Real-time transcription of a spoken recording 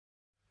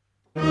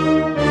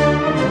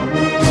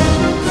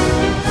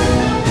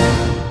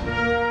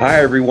Hi,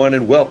 everyone,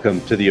 and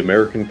welcome to the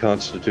American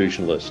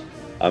Constitutionalist.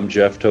 I'm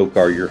Jeff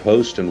Tokar, your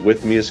host, and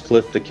with me is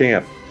Cliff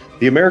DeCamp.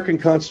 The American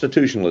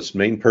Constitutionalist's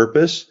main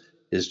purpose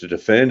is to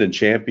defend and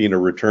champion a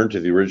return to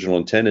the original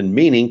intent and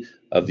meaning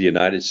of the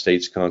United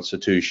States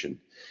Constitution.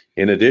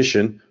 In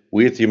addition,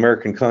 we at the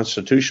American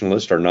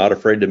Constitutionalist are not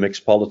afraid to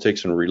mix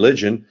politics and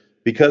religion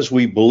because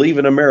we believe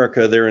in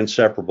America, they're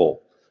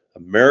inseparable.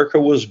 America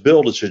was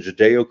built as a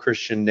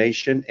Judeo-Christian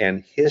nation,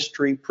 and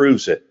history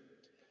proves it.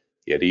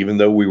 Yet, even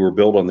though we were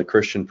built on the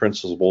Christian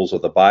principles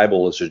of the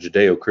Bible as a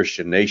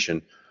Judeo-Christian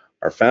nation,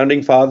 our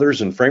founding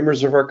fathers and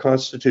framers of our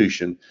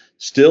Constitution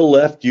still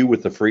left you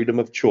with the freedom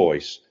of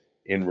choice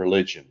in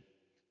religion.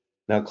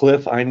 Now,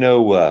 Cliff, I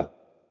know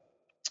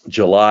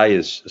July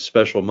is a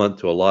special month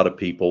to a lot of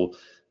people.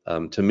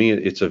 To me,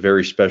 it's a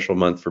very special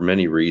month for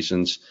many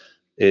reasons.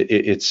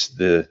 It's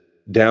the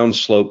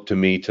downslope to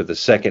me to the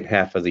second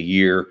half of the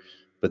year,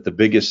 but the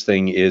biggest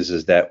thing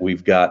is that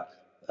we've got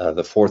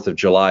the 4th of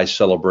July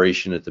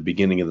celebration at the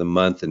beginning of the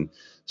month, and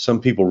some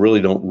people really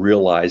don't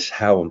realize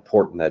how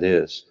important that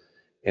is.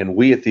 And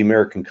we at the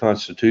American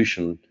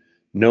Constitution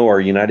know our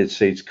United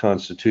States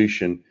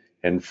Constitution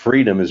and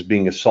freedom is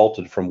being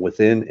assaulted from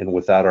within and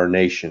without our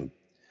nation.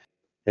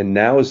 And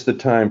now is the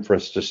time for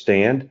us to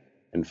stand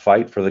and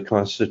fight for the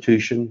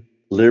Constitution,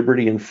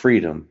 liberty, and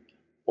freedom,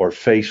 or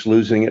face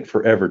losing it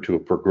forever to a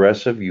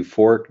progressive,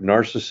 euphoric,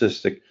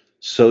 narcissistic,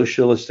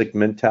 socialistic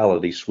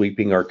mentality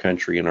sweeping our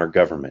country and our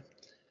government.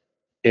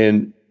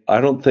 And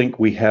I don't think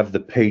we have the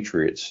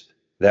patriots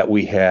that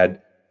we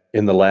had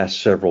in the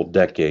last several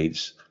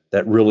decades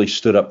that really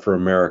stood up for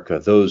America,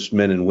 those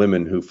men and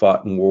women who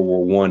fought in World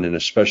War I and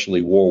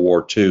especially World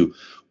War II,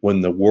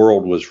 when the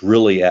world was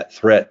really at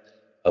threat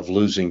of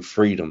losing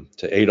freedom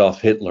to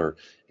Adolf Hitler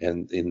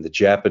and in the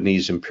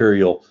Japanese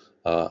imperial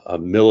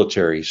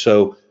military.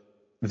 So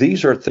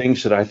these are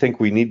things that I think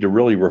we need to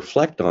really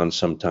reflect on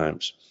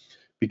sometimes,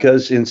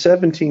 because in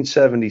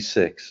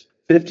 1776,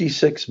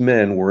 56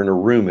 men were in a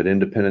room at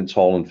Independence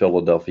Hall in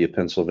Philadelphia,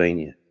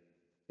 Pennsylvania.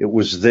 It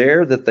was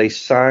there that they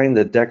signed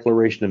the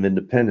Declaration of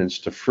Independence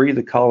to free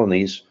the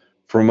colonies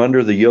from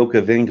under the yoke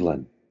of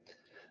England.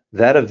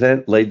 That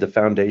event laid the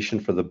foundation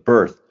for the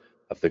birth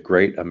of the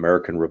great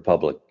American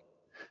Republic.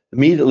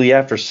 Immediately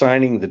after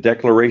signing the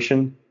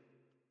Declaration,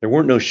 there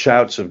weren't no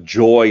shouts of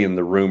joy in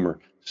the room or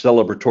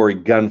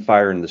celebratory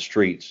gunfire in the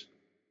streets,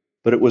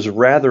 but it was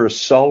rather a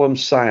solemn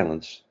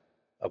silence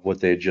of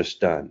what they had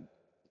just done.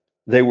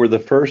 They were the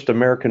first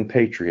American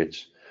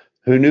patriots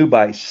who knew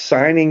by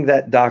signing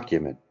that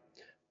document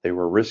they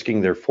were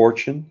risking their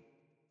fortune,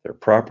 their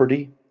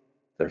property,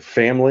 their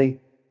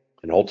family,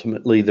 and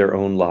ultimately their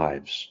own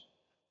lives.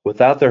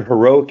 Without their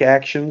heroic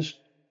actions,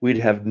 we'd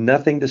have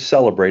nothing to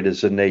celebrate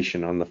as a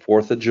nation on the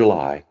 4th of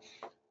July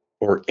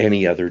or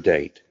any other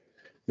date.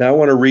 Now, I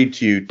want to read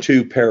to you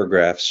two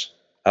paragraphs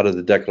out of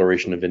the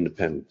Declaration of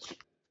Independence.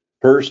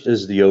 First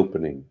is the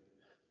opening.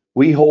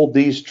 We hold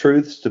these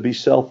truths to be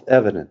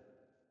self-evident,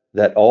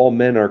 that all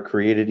men are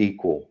created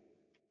equal,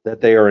 that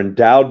they are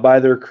endowed by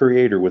their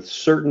Creator with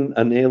certain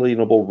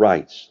unalienable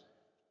rights,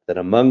 that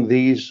among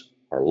these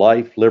are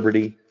life,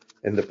 liberty,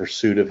 and the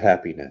pursuit of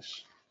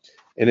happiness.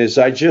 And as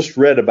I just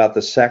read about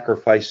the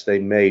sacrifice they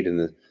made and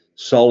the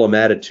solemn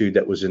attitude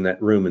that was in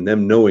that room and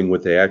them knowing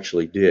what they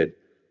actually did,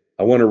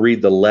 I want to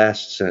read the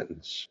last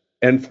sentence.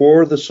 And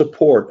for the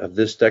support of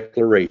this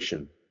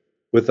declaration,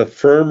 with a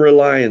firm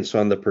reliance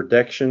on the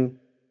protection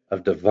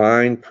of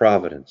divine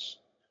providence,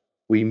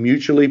 we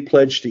mutually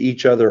pledge to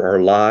each other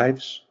our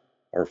lives,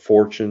 our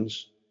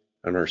fortunes,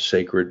 and our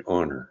sacred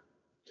honor.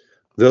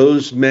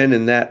 Those men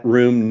in that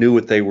room knew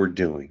what they were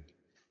doing,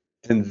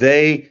 and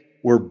they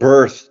were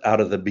birthed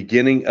out of the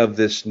beginning of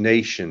this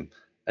nation,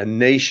 a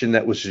nation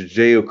that was a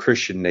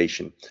Judeo-Christian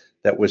nation,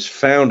 that was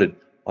founded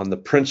on the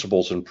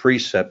principles and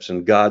precepts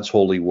in God's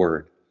holy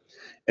word.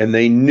 And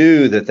they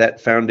knew that that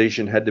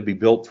foundation had to be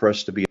built for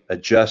us to be a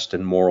just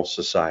and moral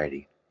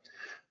society.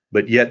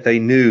 But yet they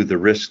knew the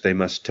risk they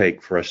must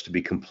take for us to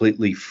be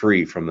completely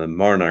free from the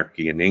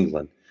monarchy in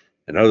England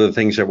and other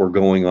things that were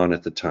going on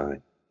at the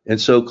time. And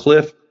so,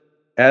 Cliff,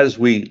 as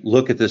we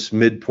look at this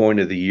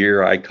midpoint of the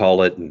year, I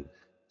call it, and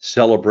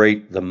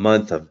celebrate the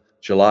month of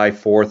July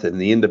 4th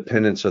and the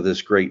independence of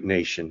this great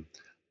nation,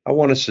 I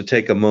want us to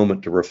take a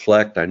moment to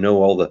reflect. I know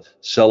all the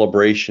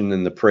celebration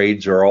and the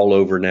parades are all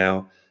over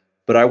now,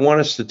 but I want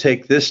us to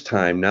take this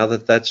time, now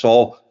that that's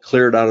all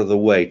cleared out of the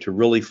way, to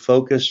really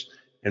focus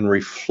and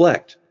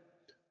reflect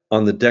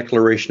on the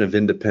Declaration of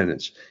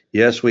Independence.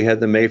 Yes, we had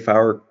the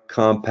Mayflower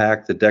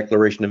Compact, the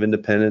Declaration of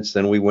Independence,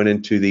 then we went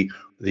into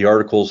the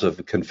Articles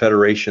of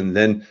Confederation,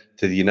 then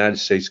to the United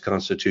States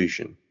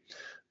Constitution.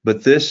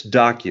 But this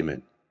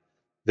document,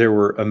 there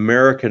were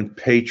American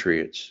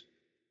patriots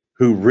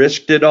who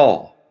risked it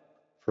all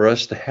for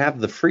us to have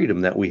the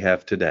freedom that we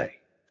have today.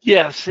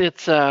 Yes,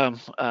 it's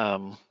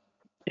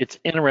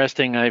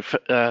interesting.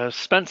 I've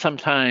spent some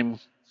time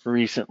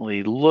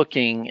recently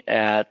looking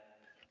at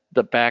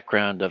the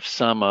background of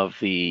some of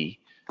the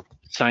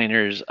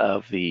signers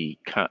of the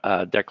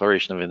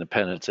Declaration of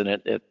Independence,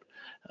 and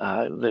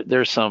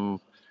there's some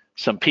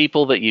some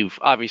people that you've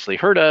obviously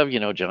heard of,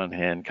 John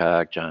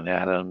Hancock, John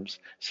Adams,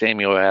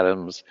 Samuel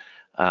Adams,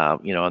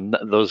 and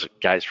those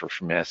guys were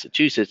from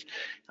Massachusetts.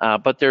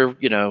 But they're,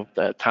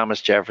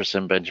 Thomas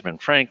Jefferson, Benjamin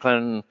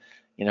Franklin,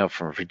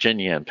 from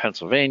Virginia and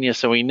Pennsylvania.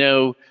 So we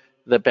know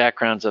the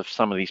backgrounds of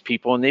some of these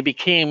people, and they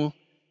became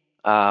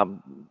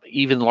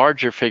even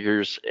larger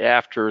figures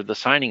after the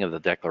signing of the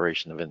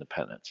Declaration of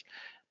Independence.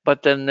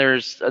 But then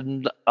there's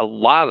a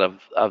lot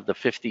of the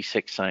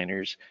 56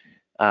 signers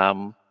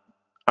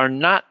are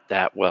not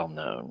that well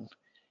known.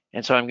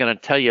 And so I'm going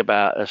to tell you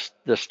about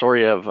the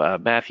story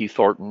of Matthew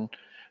Thornton,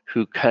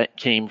 who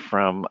came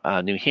from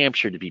New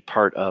Hampshire to be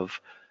part of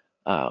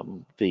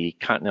the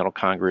Continental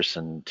Congress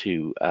and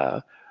to,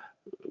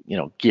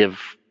 give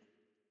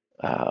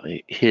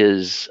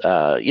his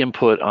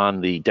input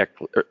on the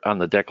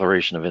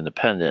Declaration of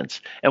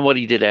Independence and what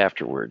he did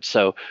afterwards.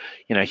 So,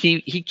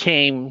 he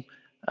came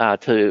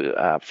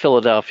to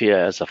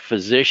Philadelphia as a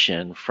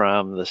physician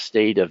from the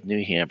state of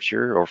New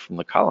Hampshire, or from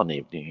the colony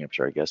of New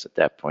Hampshire, I guess at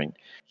that point.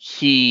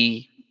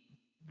 He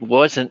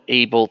wasn't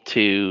able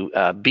to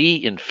be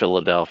in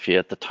Philadelphia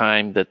at the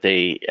time that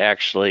they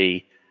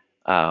actually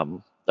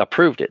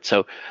approved it.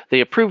 So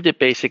they approved it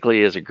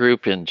basically as a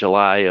group in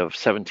July of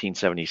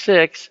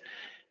 1776,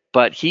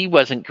 but he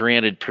wasn't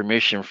granted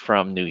permission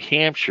from New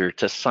Hampshire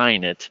to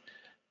sign it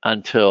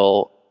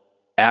until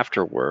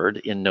afterward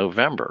in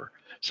November.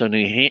 So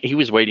he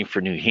was waiting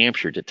for New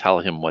Hampshire to tell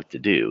him what to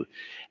do.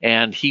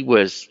 And he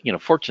was,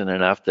 fortunate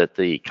enough that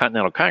the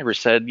Continental Congress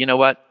said, you know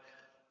what,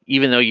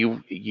 even though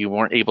you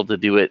weren't able to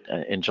do it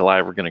in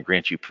July, we're going to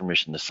grant you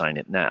permission to sign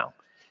it now.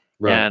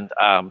 Right.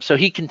 And so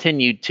he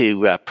continued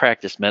to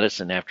practice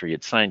medicine after he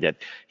had signed it.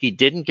 He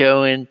didn't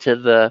go into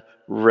the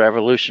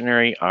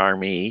Revolutionary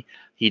Army.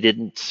 He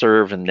didn't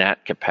serve in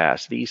that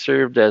capacity. He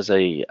served as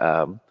a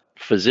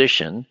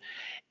physician.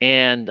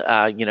 And,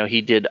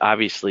 he did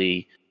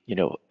obviously,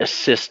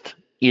 assist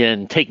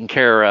in taking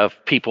care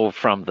of people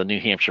from the New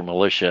Hampshire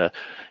militia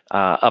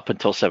up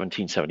until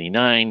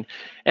 1779.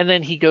 And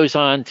then he goes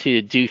on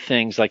to do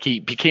things like he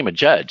became a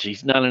judge.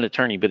 He's not an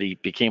attorney, but he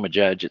became a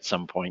judge at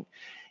some point.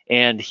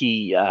 And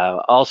he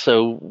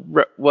also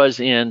was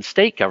in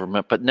state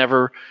government, but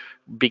never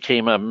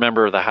became a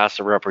member of the House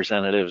of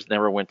Representatives,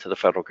 never went to the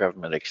federal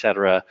government, et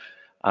cetera.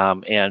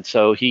 And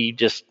so he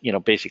just,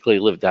 basically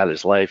lived out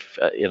his life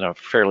in a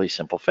fairly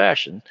simple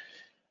fashion.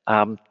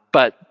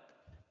 But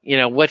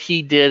what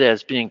he did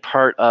as being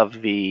part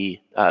of the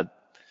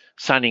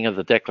signing of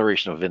the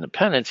Declaration of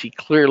Independence, he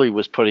clearly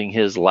was putting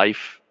his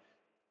life,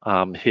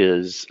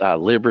 his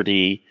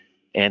liberty,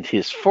 and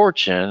his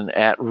fortune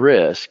at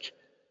risk,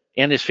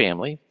 and his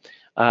family,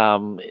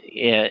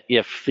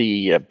 if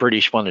the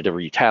British wanted to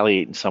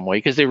retaliate in some way,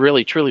 because they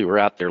really truly were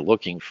out there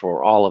looking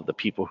for all of the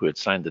people who had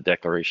signed the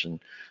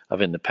Declaration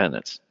of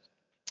Independence.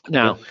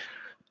 Now,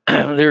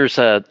 there's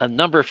a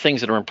number of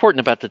things that are important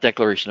about the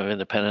Declaration of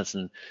Independence,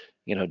 and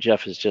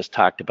Jeff has just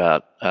talked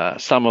about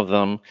some of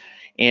them.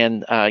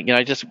 And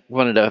I just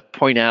wanted to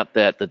point out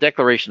that the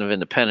Declaration of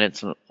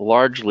Independence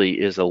largely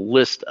is a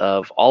list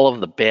of all of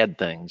the bad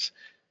things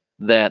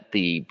that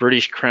the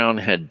British Crown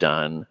had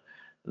done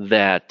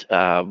that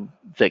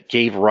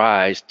gave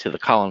rise to the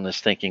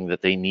colonists thinking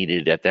that they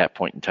needed at that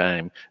point in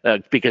time,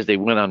 because they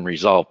went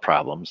unresolved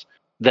problems,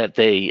 that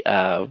they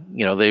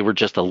were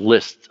just a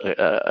list,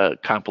 a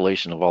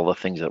compilation of all the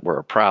things that were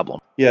a problem.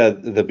 Yeah,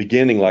 the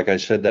beginning, like I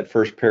said, that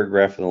first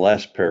paragraph and the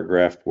last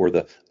paragraph were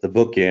the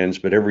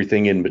bookends, but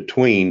everything in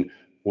between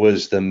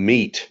was the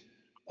meat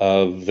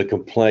of the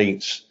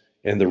complaints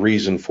and the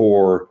reason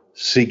for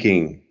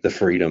seeking the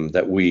freedom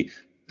that we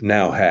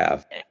now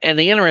have. And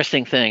the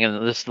interesting thing,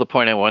 and this is the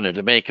point I wanted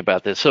to make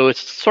about this, so it's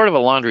sort of a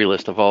laundry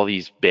list of all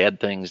these bad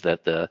things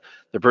that the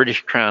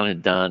British Crown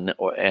had done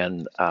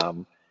and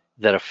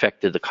that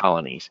affected the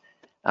colonies.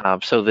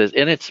 And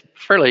it's a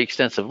fairly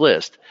extensive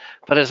list.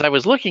 But as I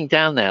was looking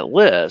down that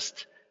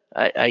list,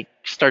 I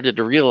started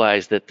to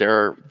realize that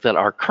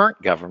our current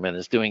government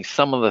is doing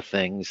some of the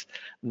things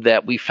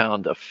that we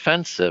found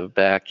offensive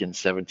back in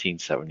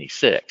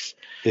 1776.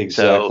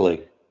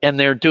 Exactly. And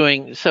they're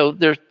doing so.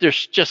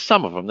 There's just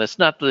some of them. That's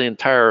not the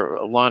entire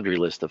laundry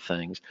list of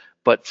things,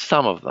 but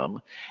some of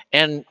them.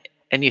 And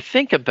you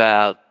think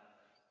about,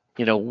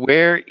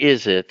 where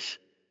is it?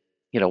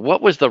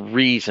 What was the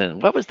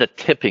reason? What was the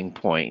tipping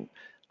point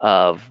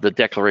of the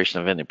Declaration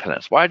of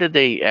Independence? Why did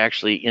they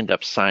actually end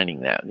up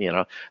signing that?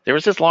 There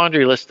was this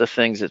laundry list of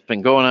things that's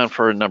been going on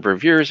for a number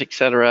of years, et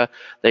cetera.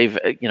 They've,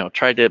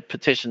 tried to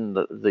petition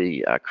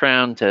the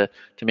Crown to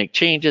make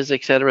changes,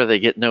 et cetera. They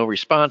get no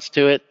response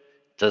to it.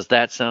 Does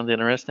that sound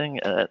interesting?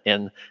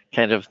 And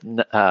kind of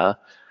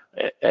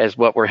as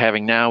what we're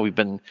having now, we've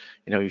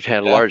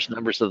had large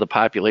numbers of the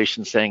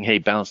population saying, "Hey,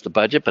 balance the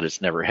budget," but it's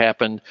never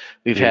happened.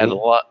 We've had a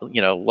lot,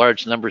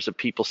 large numbers of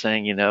people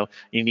saying, you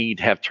need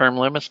to have term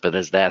limits, but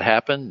has that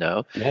happened?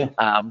 No.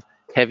 Yeah.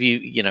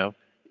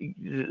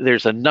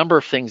 There's a number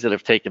of things that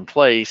have taken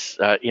place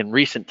in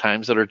recent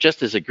times that are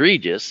just as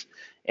egregious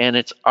and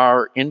it's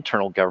our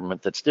internal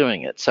government that's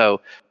doing it.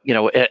 So,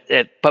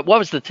 but what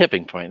was the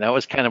tipping point? That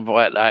was kind of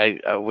what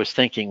I was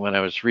thinking when I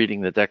was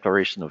reading the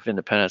Declaration of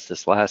Independence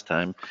this last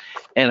time.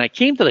 And I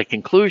came to the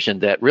conclusion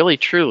that really,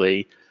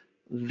 truly,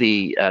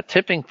 the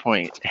tipping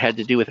point had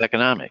to do with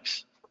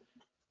economics.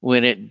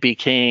 When it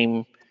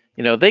became,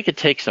 they could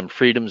take some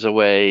freedoms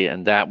away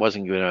and that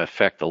wasn't going to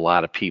affect a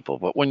lot of people.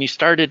 But when you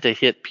started to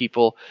hit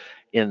people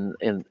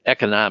in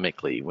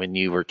economically, when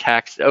you were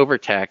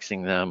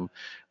overtaxing them,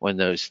 when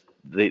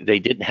they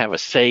didn't have a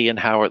say in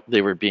how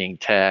they were being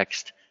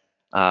taxed,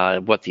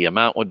 what the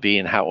amount would be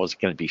and how it was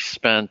going to be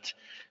spent,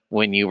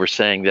 when you were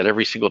saying that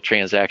every single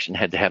transaction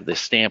had to have this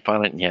stamp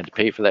on it and you had to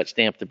pay for that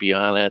stamp to be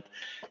on it,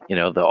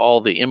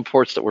 all the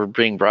imports that were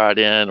being brought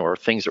in or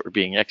things that were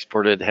being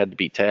exported had to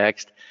be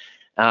taxed.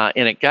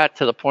 And it got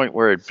to the point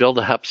where it built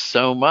up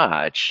so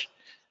much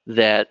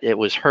that it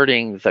was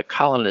hurting the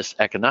colonists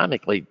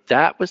economically.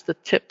 That was the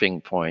tipping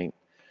point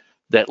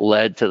that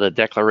led to the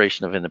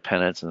Declaration of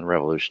Independence and the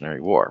Revolutionary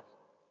War.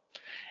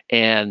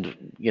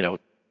 And,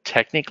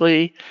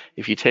 technically,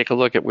 if you take a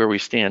look at where we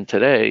stand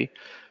today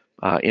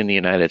in the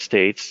United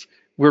States,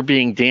 we're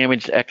being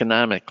damaged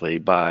economically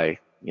by,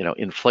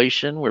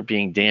 inflation. We're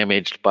being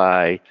damaged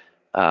by,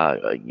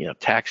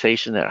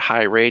 taxation at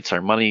high rates.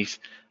 Our money's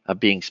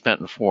being spent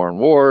in foreign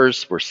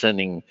wars. We're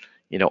sending,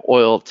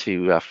 oil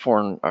to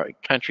foreign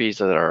countries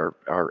that are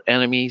our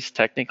enemies,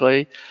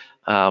 technically.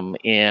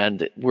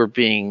 And we're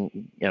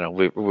being,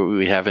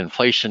 we have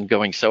inflation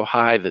going so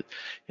high that,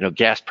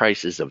 gas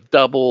prices have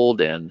doubled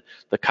and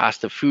the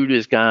cost of food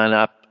has gone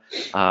up,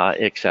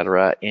 et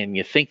cetera. And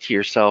you think to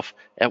yourself,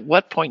 at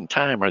what point in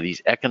time are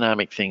these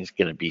economic things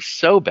going to be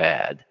so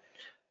bad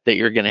that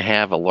you're going to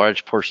have a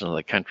large portion of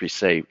the country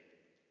say,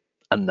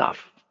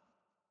 enough?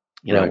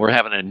 Right. We're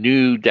having a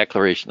new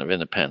Declaration of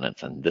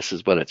Independence, and this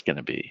is what it's going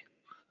to be.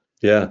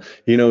 Yeah.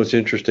 It's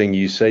interesting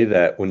you say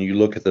that when you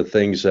look at the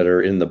things that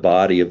are in the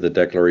body of the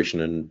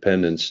Declaration of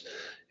Independence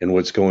and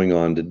what's going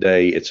on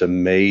today, it's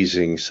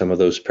amazing, some of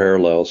those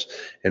parallels.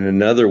 And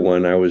another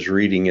one I was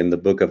reading in the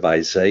book of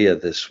Isaiah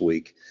this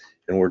week,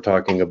 and we're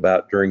talking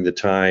about during the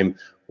time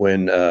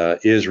when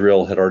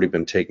Israel had already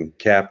been taken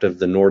captive,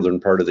 the northern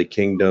part of the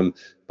kingdom,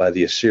 by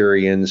the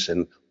Assyrians,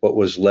 and what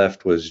was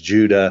left was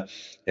Judah.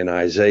 And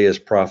Isaiah's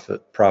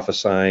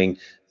prophesying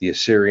the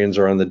Assyrians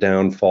are on the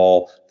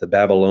downfall, the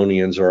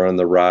Babylonians are on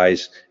the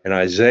rise. And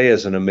Isaiah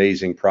is an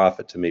amazing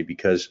prophet to me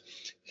because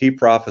he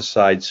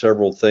prophesied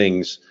several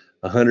things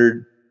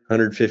 100,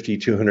 150,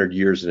 200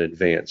 years in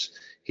advance.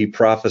 He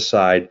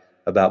prophesied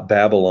about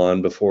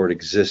Babylon before it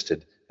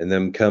existed and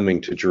them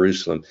coming to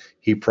Jerusalem.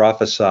 He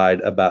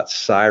prophesied about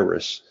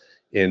Cyrus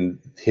and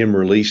him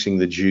releasing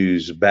the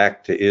Jews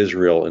back to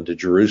Israel and to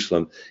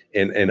Jerusalem.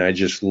 And I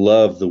just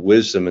love the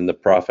wisdom in the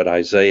prophet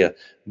Isaiah.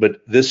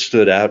 But this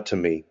stood out to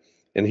me.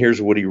 And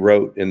here's what he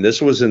wrote. And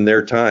this was in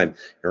their time.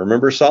 And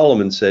remember,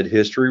 Solomon said,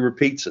 history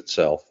repeats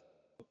itself.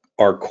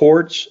 Our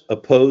courts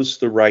oppose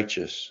the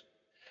righteous,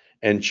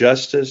 and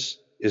justice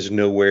is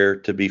nowhere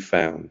to be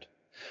found.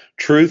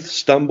 Truth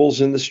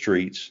stumbles in the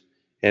streets,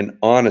 and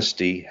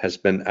honesty has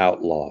been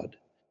outlawed.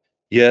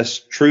 Yes,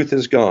 truth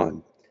is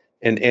gone,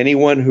 and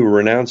anyone who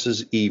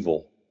renounces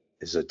evil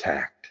is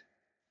attacked.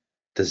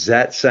 Does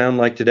that sound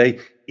like today?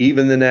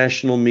 Even the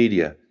national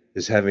media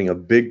is having a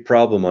big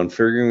problem on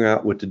figuring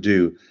out what to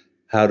do,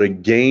 how to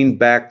gain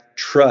back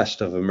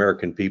trust of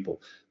American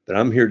people. But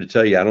I'm here to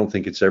tell you, I don't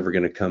think it's ever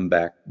going to come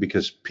back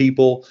because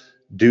people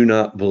do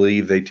not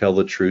believe they tell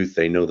the truth.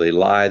 They know they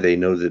lie. They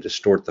know they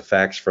distort the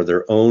facts for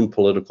their own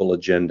political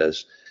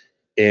agendas.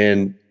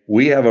 And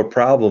we have a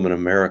problem in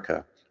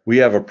America. We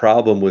have a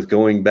problem with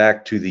going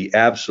back to the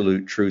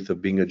absolute truth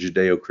of being a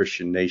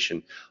Judeo-Christian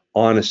nation,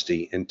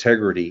 honesty,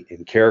 integrity,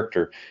 and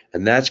character.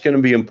 And that's going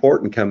to be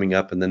important coming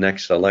up in the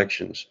next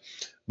elections.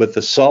 But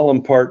the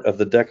solemn part of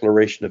the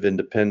Declaration of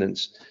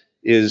Independence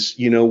is,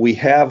 we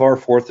have our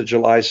 4th of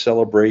July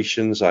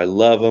celebrations. I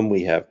love them.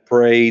 We have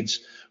parades.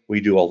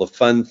 We do all the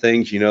fun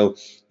things. You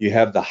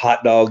have the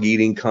hot dog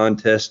eating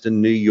contest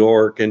in New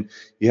York, and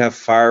you have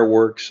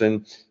fireworks,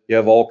 and you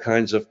have all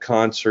kinds of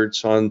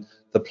concerts on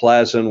the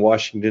plaza in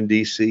Washington,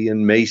 D.C.,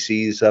 and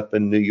Macy's up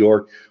in New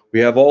York. We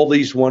have all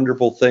these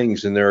wonderful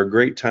things, and they're a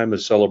great time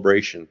of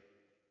celebration.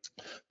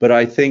 But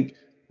I think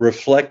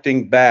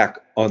reflecting back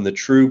on the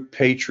true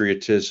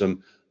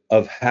patriotism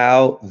of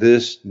how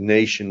this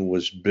nation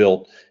was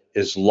built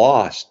is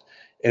lost,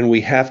 and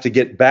we have to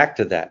get back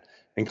to that.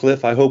 And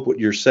Cliff, I hope what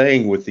you're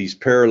saying with these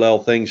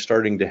parallel things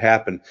starting to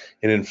happen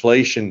and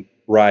inflation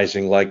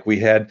rising, like we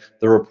had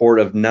the report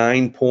of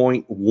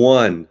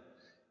 9.1,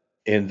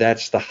 and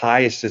that's the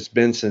highest it's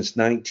been since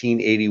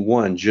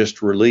 1981,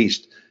 just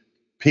released.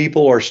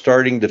 People are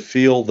starting to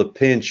feel the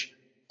pinch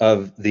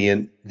of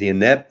the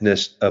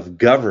ineptness of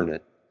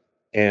government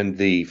and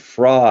the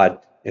fraud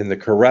and the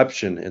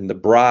corruption and the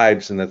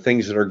bribes and the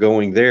things that are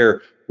going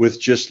there with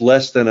just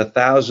less than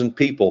 1,000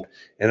 people.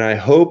 And I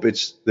hope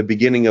it's the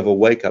beginning of a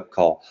wake-up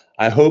call.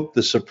 I hope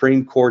the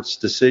Supreme Court's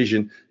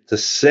decision to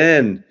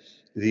send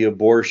the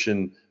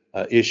abortion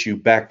issue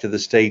back to the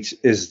states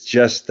is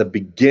just the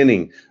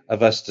beginning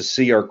of us to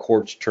see our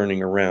courts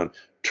turning around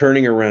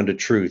to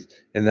truth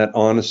and that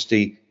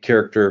honesty,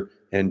 character,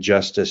 and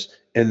justice.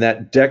 And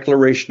that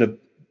Declaration of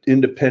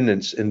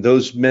Independence and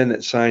those men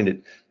that signed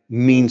it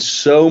means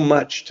so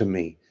much to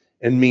me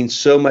and means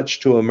so much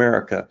to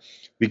America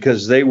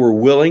because they were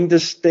willing to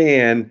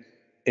stand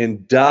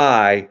and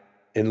die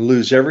and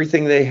lose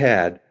everything they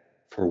had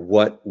for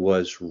what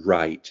was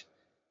right.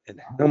 And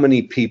how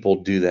many people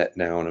do that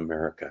now in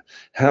America?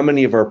 How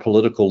many of our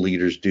political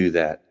leaders do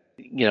that?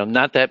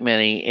 Not that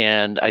many.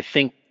 And I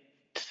think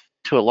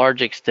to a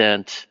large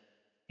extent,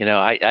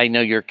 I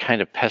know you're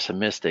kind of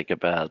pessimistic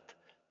about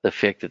the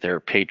fact that there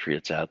are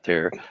patriots out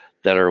there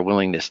that are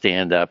willing to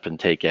stand up and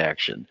take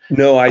action.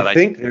 No, I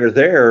think they're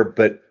there,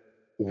 but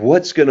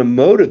what's going to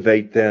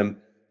motivate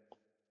them?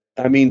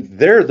 I mean,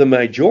 they're the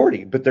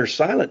majority, but they're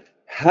silent.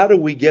 How do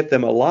we get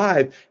them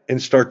alive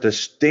and start to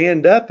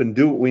stand up and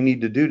do what we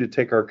need to do to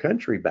take our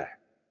country back?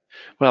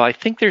 Well, I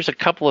think there's a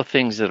couple of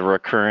things that are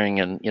occurring,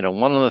 and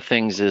one of the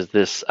things is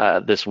this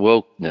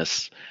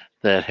wokeness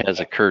that has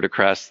occurred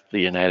across the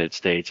United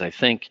States. I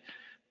think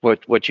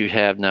what you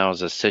have now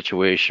is a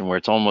situation where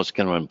it's almost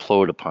going to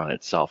implode upon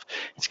itself.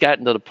 It's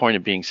gotten to the point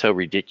of being so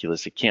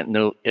ridiculous it can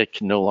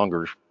no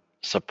longer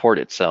support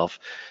itself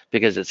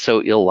because it's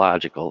so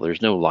illogical.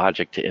 There's no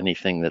logic to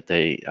anything that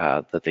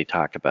they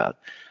talk about,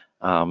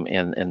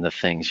 and the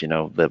things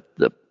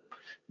the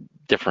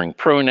differing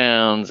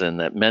pronouns and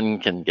that men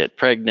can get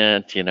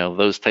pregnant,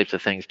 those types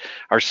of things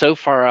are so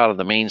far out of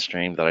the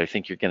mainstream that I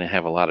think you're going to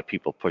have a lot of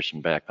people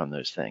pushing back on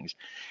those things.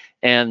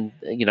 And,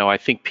 I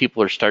think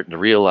people are starting to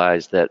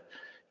realize that,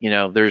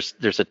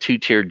 there's a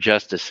two-tiered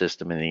justice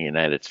system in the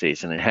United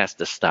States and it has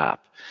to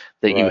stop.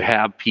 That right. You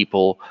have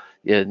people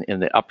in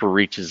the upper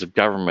reaches of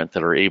government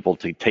that are able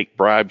to take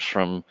bribes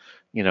from,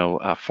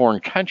 foreign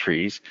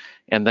countries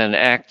and then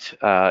act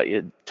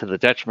to the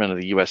detriment of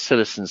the U.S.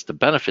 citizens to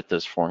benefit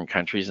those foreign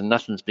countries, and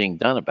nothing's being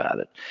done about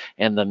it.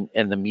 And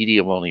the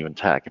media won't even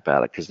talk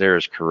about it because they're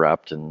as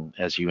corrupt, and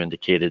as you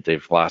indicated,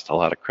 they've lost a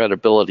lot of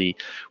credibility,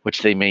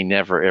 which they may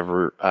never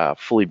ever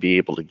fully be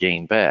able to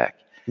gain back.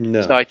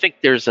 No. So I think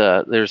there's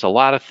a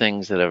lot of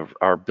things that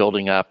are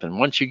building up, and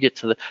once you get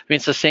to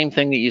it's the same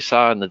thing that you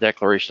saw in the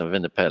Declaration of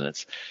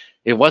Independence.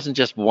 It wasn't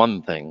just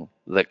one thing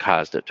that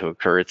caused it to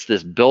occur. It's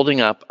this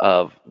building up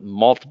of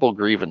multiple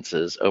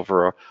grievances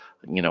over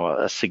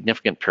a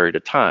significant period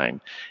of time.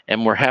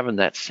 And we're having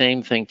that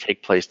same thing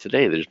take place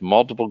today. There's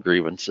multiple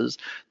grievances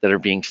that are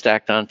being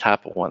stacked on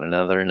top of one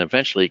another. And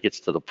eventually it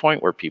gets to the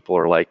point where people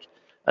are like,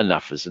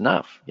 enough is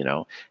enough,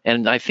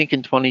 And I think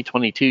in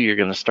 2022, you're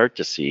going to start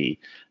to see,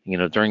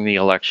 during the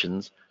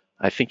elections,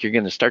 I think you're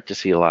going to start to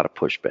see a lot of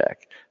pushback.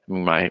 I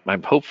mean,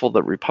 I'm hopeful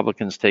that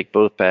Republicans take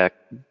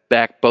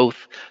back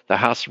both the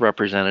House of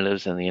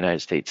Representatives and the United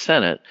States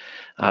Senate,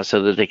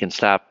 so that they can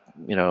stop,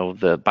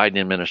 the Biden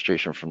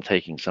administration from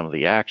taking some of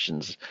the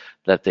actions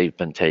that they've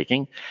been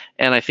taking.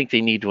 And I think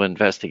they need to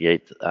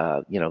investigate,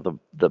 the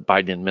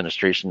Biden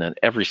administration at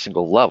every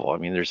single level. I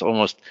mean, there's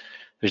almost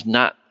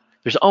not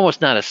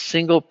a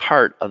single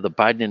part of the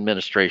Biden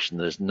administration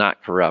that is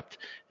not corrupt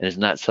and is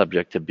not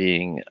subject to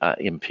being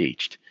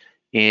impeached.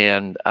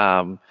 And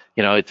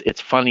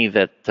it's funny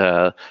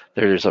that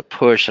there's a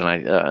push, and I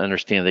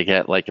understand they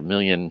got like 1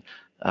 million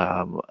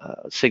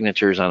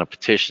signatures on a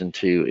petition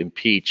to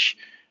impeach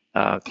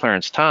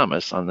Clarence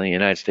Thomas from the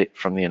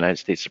United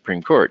States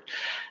Supreme Court.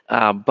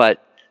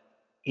 But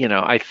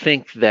I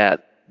think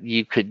that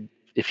you could,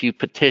 if you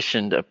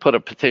put a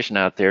petition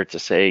out there to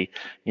say,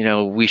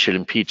 we should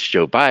impeach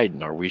Joe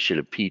Biden, or we should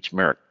impeach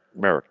Merrick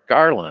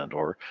Garland,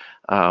 or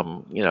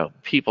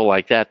people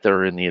like that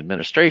are in the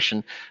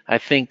administration, I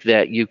think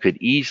that you could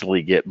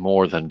easily get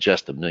more than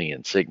just 1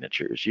 million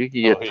signatures. You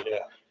could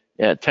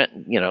get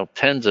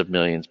tens of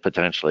millions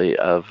potentially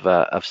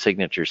of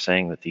signatures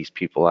saying that these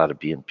people ought to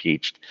be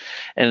impeached.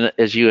 And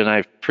as you and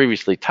I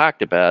previously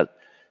talked about,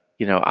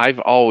 I've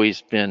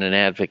always been an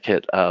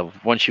advocate of,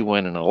 once you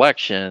win an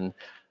election,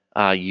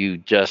 you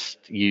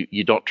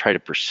don't try to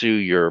pursue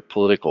your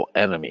political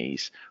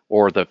enemies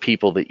or the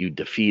people that you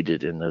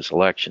defeated in those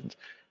elections.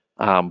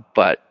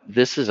 But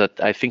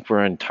I think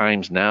we're in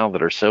times now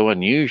that are so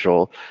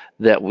unusual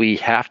that we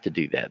have to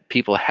do that.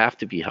 People have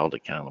to be held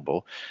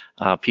accountable.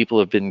 People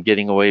have been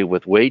getting away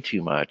with way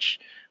too much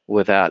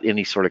without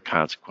any sort of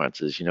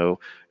consequences.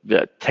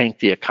 Tank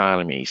the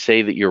economy,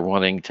 say that you're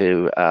wanting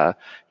to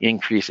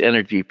increase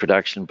energy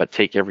production, but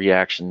take every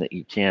action that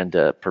you can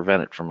to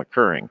prevent it from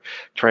occurring.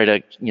 Try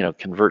to,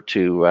 convert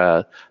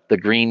to the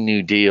Green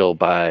New Deal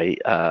by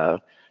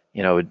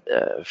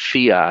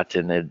fiat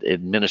and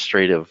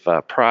administrative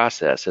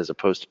process, as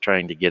opposed to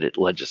trying to get it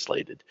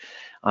legislated.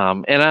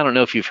 And I don't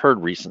know if you've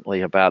heard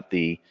recently about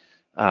the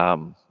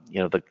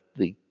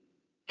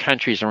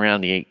countries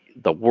around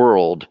the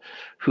world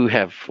who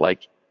have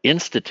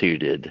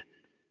instituted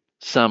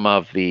some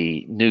of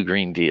the new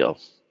Green Deal,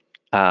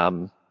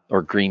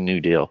 or Green New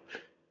Deal.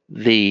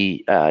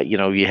 You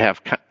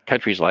have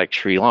countries like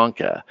Sri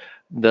Lanka,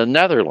 the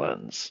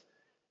Netherlands,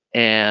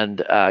 and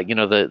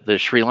the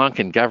Sri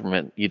Lankan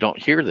government. You don't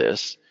hear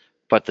this,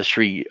 but the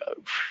Sri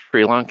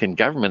Lankan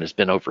government has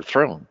been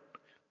overthrown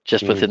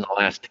just Mm, within the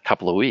last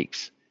couple of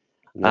weeks.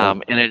 yeah.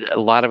 And a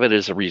lot of it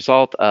is a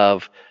result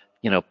of,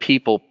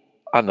 people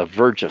on the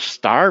verge of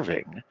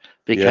starving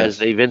because Yes.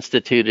 they've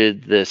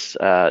instituted this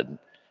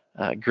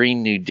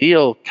Green New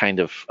Deal kind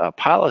of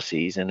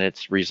policies, and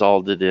it's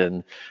resulted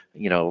in,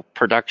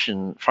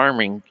 production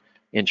farming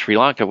in Sri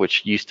Lanka,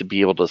 which used to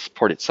be able to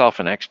support itself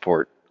and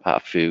export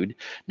food,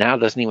 now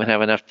doesn't even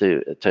have enough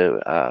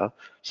to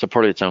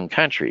support its own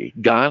country.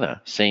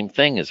 Ghana, same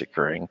thing is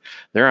occurring.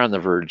 They're on the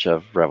verge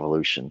of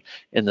revolution.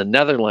 In the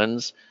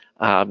Netherlands,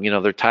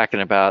 they're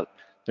talking about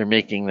they're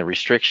making the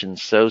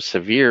restrictions so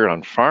severe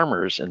on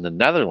farmers in the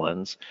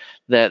Netherlands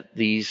that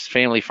these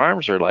family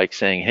farms are like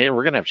saying, hey,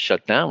 we're going to have to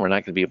shut down. We're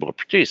not going to be able to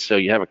produce. So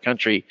you have a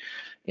country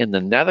in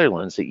the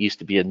Netherlands that used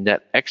to be a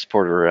net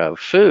exporter of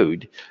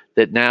food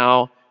that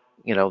now,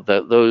 they're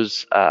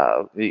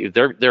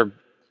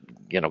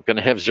going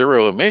to have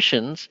zero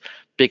emissions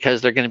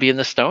because they're going to be in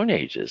the Stone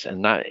Ages and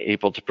not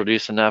able to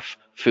produce enough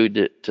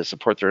food to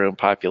support their own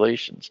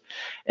populations.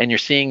 And you're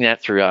seeing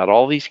that throughout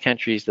all these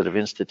countries that have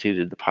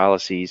instituted the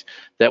policies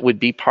that would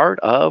be part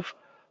of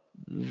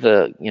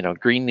the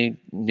Green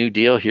New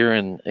Deal here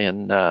in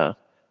the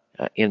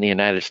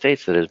United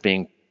States that is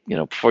being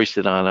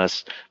foisted on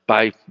us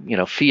by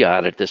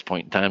fiat at this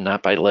point in time,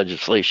 not by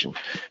legislation.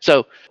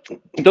 So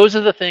those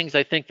are the things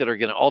I think that are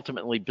going to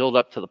ultimately build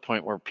up to the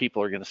point where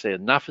people are going to say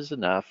enough is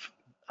enough.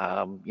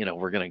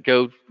 We're going to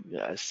go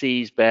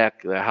seize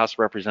back the House of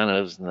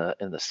Representatives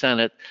and the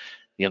Senate.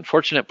 The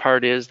unfortunate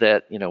part is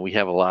that we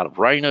have a lot of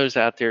rhinos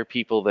out there,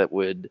 people that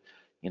would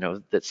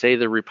that say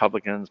they're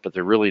Republicans, but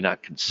they're really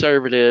not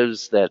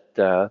conservatives.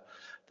 That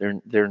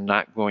they're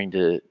not going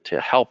to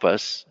help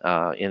us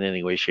in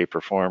any way, shape,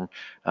 or form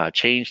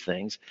change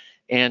things.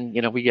 And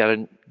we got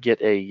to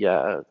get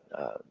a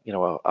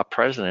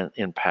president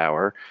in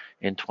power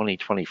in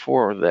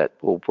 2024 that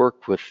will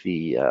work with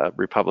the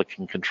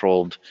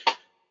Republican-controlled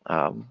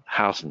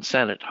House and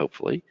Senate,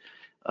 hopefully,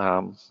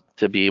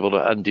 to be able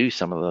to undo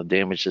some of the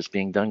damage that's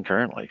being done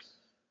currently.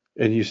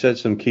 And you said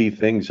some key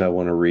things I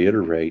want to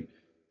reiterate.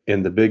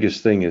 And the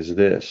biggest thing is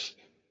this: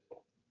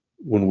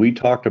 when we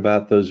talked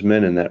about those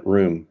men in that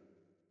room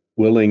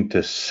willing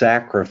to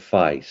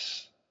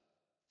sacrifice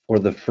for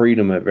the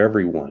freedom of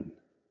everyone,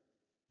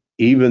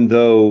 even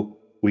though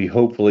we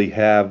hopefully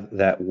have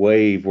that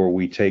wave where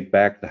we take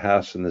back the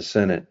House and the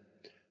Senate,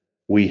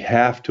 we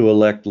have to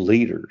elect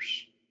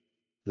leaders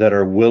that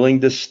are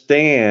willing to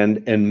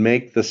stand and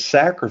make the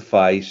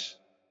sacrifice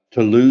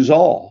to lose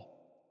all.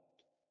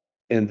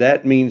 And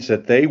that means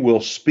that they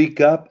will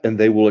speak up and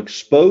they will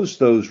expose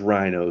those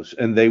rhinos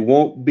and they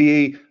won't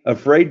be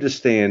afraid to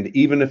stand,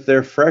 even if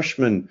they're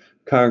freshman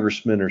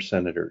congressmen or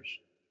senators.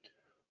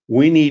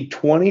 We need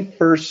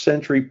 21st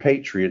century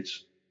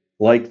patriots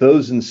like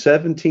those in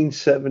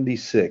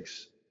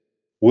 1776,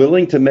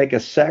 willing to make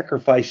a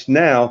sacrifice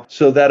now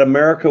so that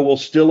America will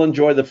still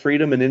enjoy the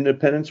freedom and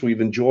independence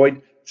we've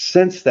enjoyed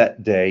since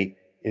that day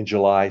in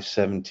July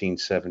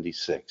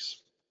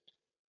 1776.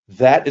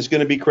 That is going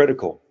to be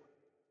critical.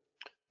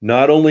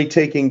 Not only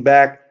taking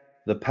back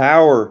the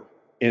power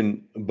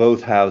in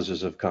both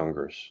houses of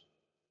Congress,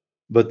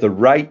 but the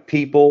right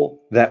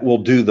people that will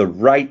do the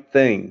right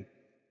thing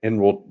and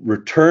will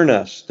return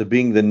us to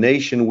being the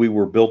nation we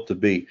were built to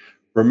be.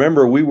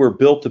 Remember, we were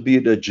built to be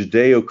a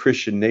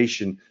Judeo-Christian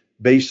nation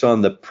based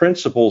on the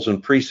principles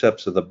and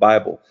precepts of the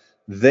Bible.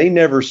 They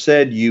never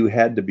said you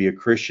had to be a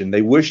Christian.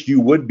 They wished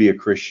you would be a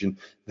Christian.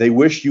 They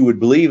wished you would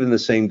believe in the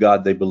same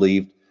God they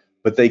believed,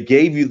 but they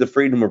gave you the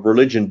freedom of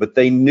religion. But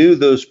they knew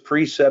those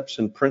precepts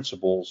and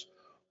principles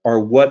are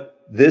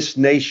what this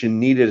nation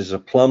needed as a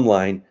plumb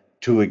line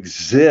to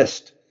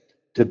exist,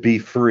 to be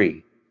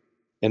free.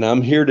 And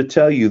I'm here to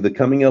tell you the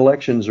coming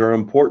elections are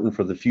important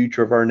for the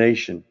future of our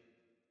nation.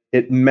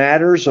 It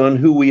matters on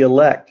who we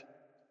elect.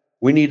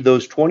 We need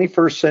those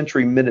 21st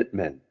century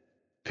Minutemen,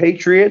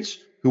 patriots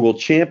who will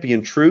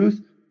champion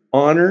truth,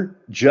 honor,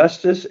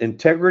 justice,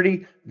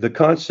 integrity, the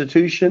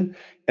Constitution,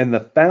 and the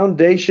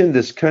foundation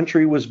this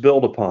country was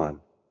built upon.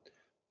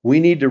 We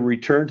need to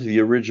return to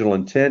the original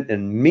intent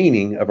and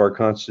meaning of our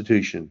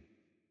Constitution.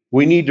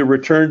 We need to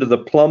return to the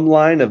plumb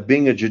line of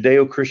being a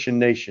Judeo-Christian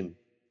nation.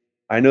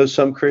 I know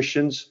some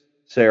Christians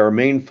say our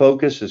main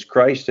focus is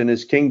Christ and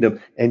his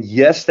kingdom. And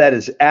yes, that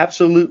is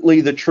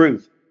absolutely the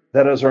truth.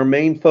 That is our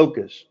main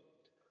focus.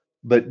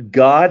 But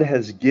God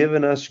has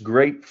given us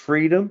great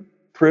freedom,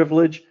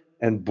 privilege,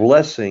 and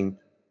blessing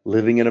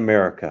living in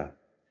America.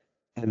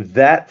 And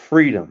that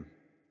freedom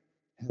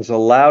has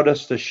allowed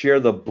us to share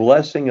the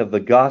blessing of the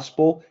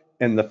gospel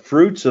and the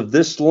fruits of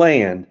this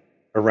land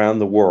around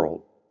the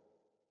world.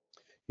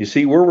 You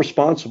see, we're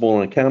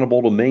responsible and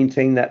accountable to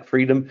maintain that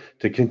freedom,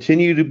 to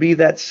continue to be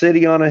that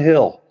city on a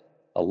hill,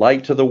 a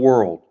light to the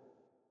world.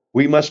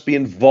 We must be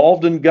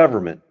involved in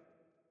government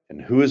and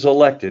who is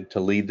elected to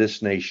lead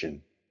this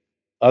nation.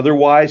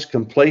 Otherwise,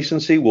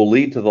 complacency will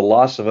lead to the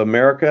loss of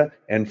America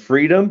and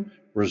freedom,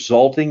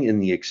 resulting in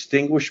the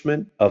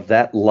extinguishment of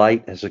that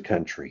light as a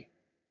country.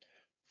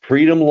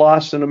 Freedom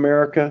lost in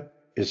America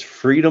is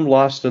freedom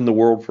lost in the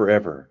world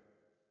forever.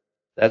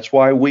 That's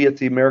why we at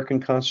the American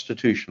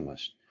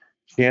Constitutionalist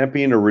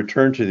champion a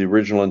return to the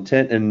original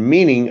intent and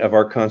meaning of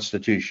our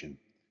Constitution.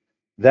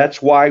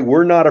 That's why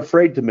we're not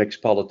afraid to mix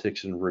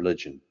politics and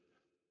religion.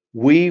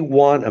 We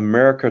want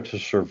America to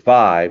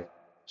survive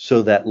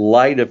so that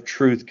light of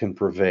truth can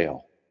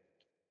prevail.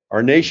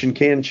 Our nation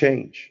can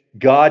change.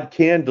 God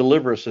can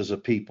deliver us as a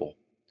people,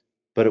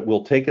 but it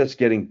will take us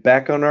getting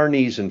back on our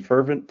knees in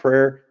fervent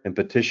prayer and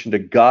petition to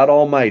God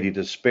Almighty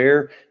to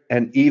spare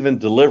and even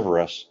deliver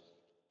us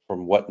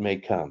from what may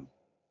come.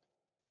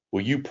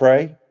 Will you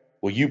pray?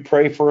 Will you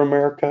pray for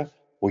America?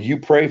 Will you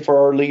pray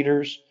for our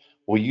leaders?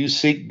 Will you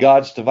seek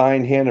God's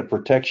divine hand of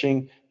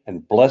protection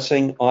and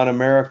blessing on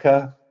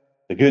America?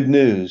 The good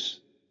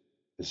news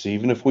is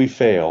even if we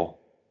fail,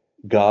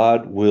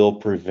 God will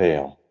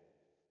prevail.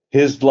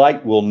 His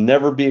light will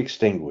never be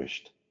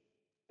extinguished.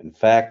 In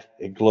fact,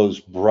 it glows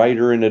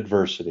brighter in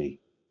adversity.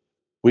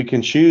 We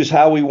can choose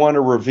how we want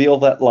to reveal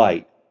that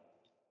light.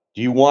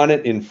 Do you want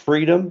it in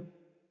freedom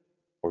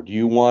or do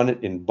you want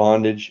it in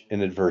bondage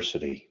and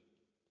adversity?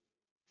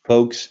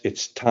 Folks,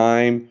 it's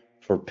time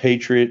for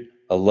patriot,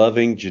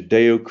 loving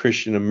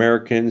Judeo-Christian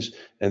Americans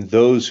and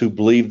those who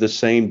believe the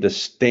same to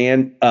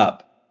stand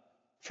up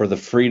for the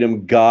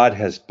freedom God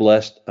has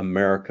blessed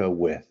America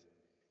with.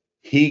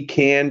 He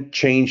can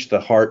change the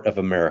heart of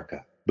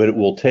America, but it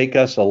will take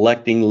us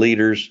electing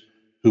leaders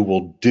who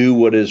will do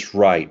what is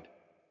right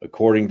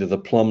according to the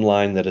plumb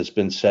line that has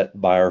been set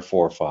by our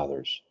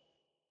forefathers.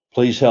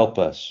 Please help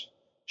us.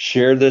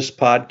 Share this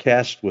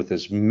podcast with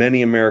as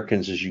many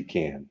Americans as you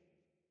can.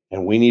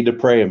 And we need to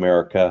pray,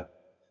 America.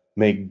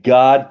 May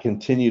God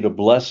continue to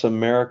bless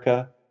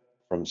America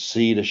from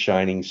sea to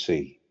shining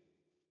sea.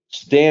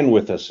 Stand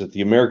with us at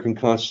the American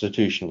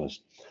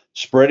Constitutionalist,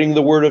 spreading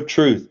the word of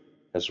truth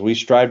as we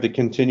strive to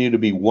continue to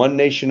be one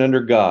nation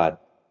under God,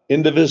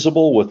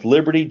 indivisible with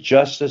liberty,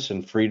 justice,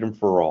 and freedom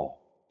for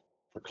all.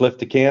 For Cliff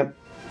DeCamp,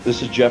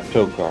 this is Jeff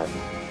Tokar,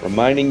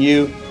 reminding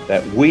you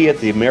that we at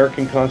the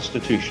American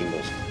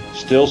Constitutionalist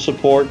still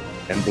support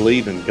and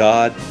believe in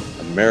God,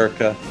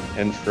 America,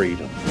 and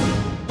freedom.